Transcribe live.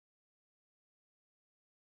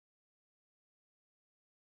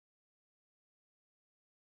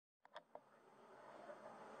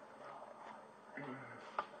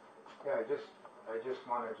I just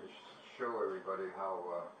wanted to show everybody how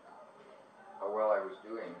well I was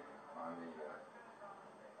doing on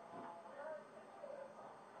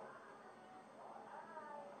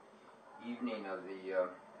the evening of the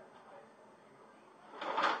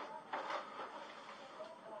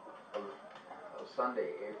of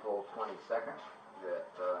Sunday, April 22nd. That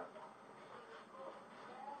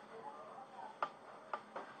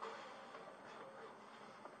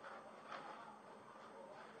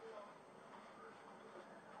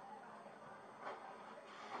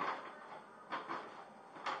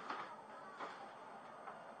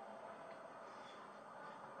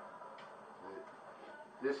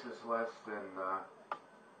this is less than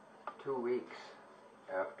 2 weeks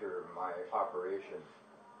after my operation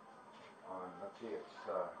on, let's see, it's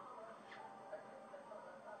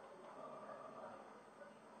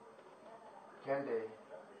 10 to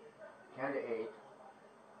 8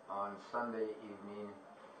 on Sunday evening,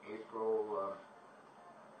 April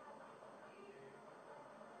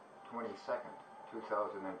 22nd,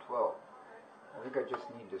 2012. I think I just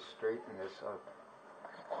need to straighten this up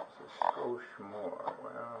just a skosh more.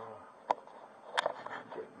 Well, I'm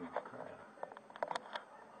getting kind of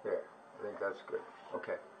there. I think that's good.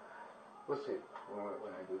 Okay. We'll see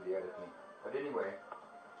when I do the editing. But anyway,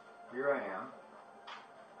 here I am,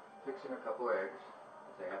 fixing a couple eggs,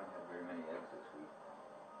 because I haven't had very many eggs this week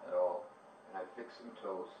at all. And I fixed some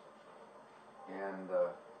toast and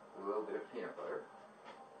a little bit of peanut butter.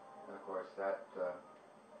 And of course that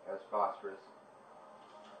has phosphorus.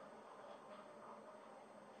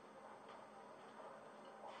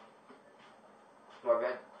 So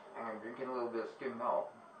I'm drinking a little bit of skim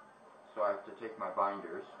milk, so I have to take my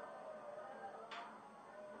binders.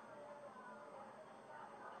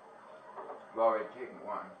 I've already taken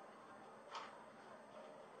one,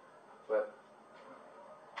 but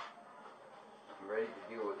I'm ready to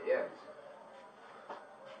deal with eggs.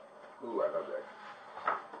 Ooh, I love eggs.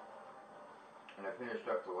 And I finished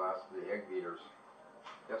up the last of the egg beaters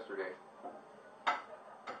yesterday.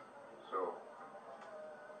 So,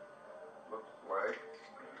 looks like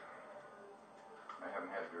I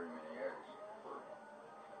haven't had very many eggs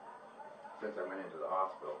since I went into the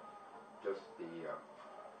hospital. Just the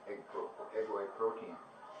egg white protein.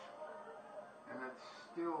 And it's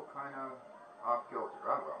still kind of off kilter.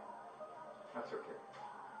 Oh well, that's okay.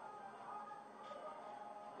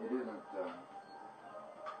 It isn't,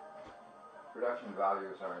 production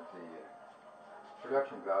values aren't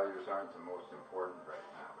the most important right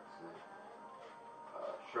now. It's the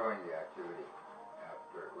showing the activity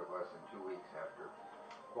after, with less than 2 weeks after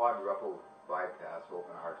quadruple bypass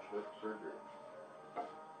open heart surgery.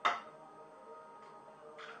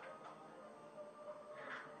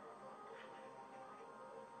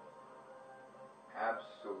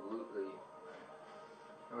 Absolutely.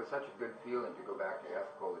 It was such a good feeling to go back to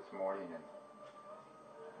Ethical this morning and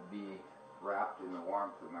be wrapped in the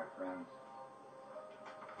warmth of my friends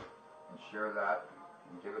and share that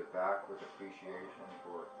and give it back with appreciation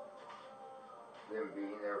for them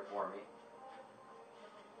being there for me.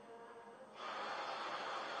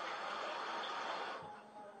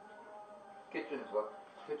 Kitchen's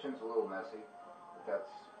a little messy, but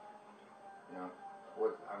that's, you know,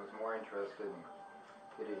 what I was more interested in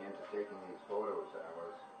getting into taking these photos than I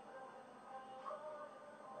was.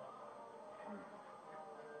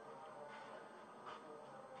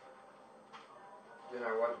 Then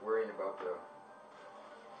I was worrying about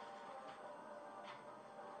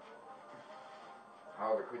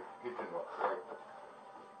how the kitchen looks right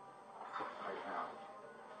now.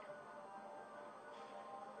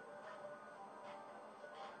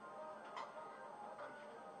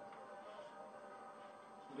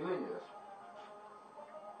 Doing this,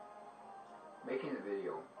 making the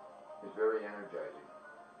video, is very energizing.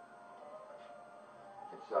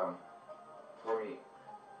 It's for me.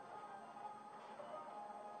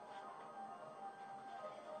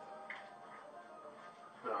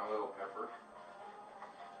 Put on a little pepper.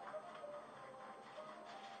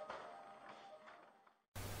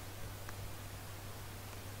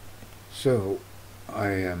 So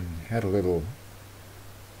I had a little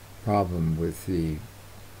problem with the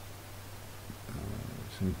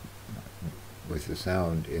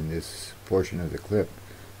sound in this portion of the clip,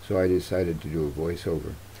 so I decided to do a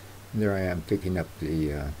voiceover. And there I am picking up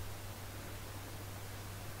the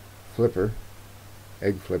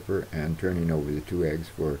egg flipper, and turning over the 2 eggs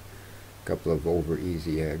for a couple of over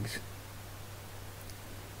easy eggs.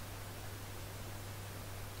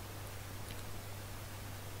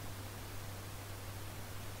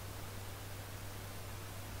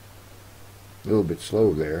 A little bit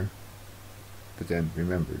slow there, but then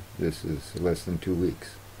remember, this is less than 2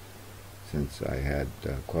 weeks. since I had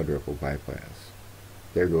quadruple bypass.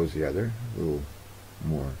 There goes the other, a little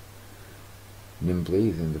more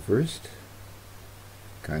nimbly than the first,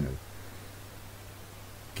 kind of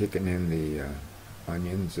kicking in the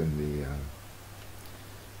onions and the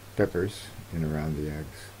peppers in around the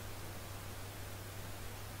eggs.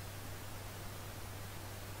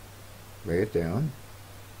 Lay it down.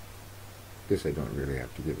 Guess I don't really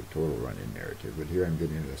have to give a total running narrative, but here I'm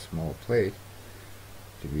getting a small plate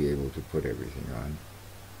to be able to put everything on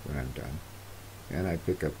when I'm done. And I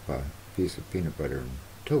pick up a piece of peanut butter and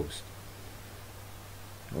toast,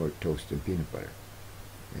 or toast and peanut butter,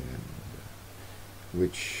 and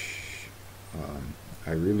which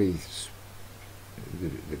I really,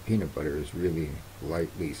 the peanut butter is really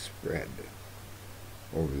lightly spread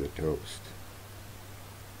over the toast.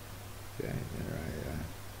 Okay, there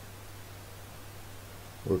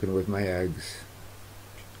working with my eggs.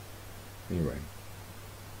 Anyway,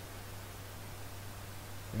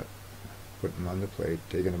 yep, putting them on the plate,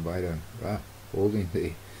 taking a bite of, holding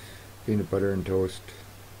the peanut butter and toast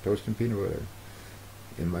and peanut butter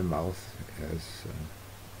in my mouth as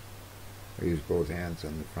I use both hands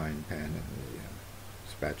on the frying pan and the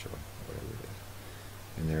spatula, whatever it is.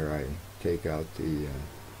 And there I take out the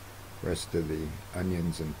rest of the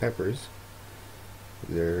onions and peppers.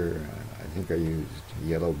 There, I think I used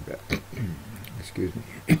yellow excuse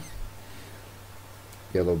me,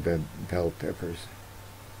 yellow bell peppers.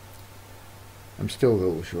 I'm still a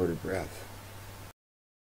little short of breath.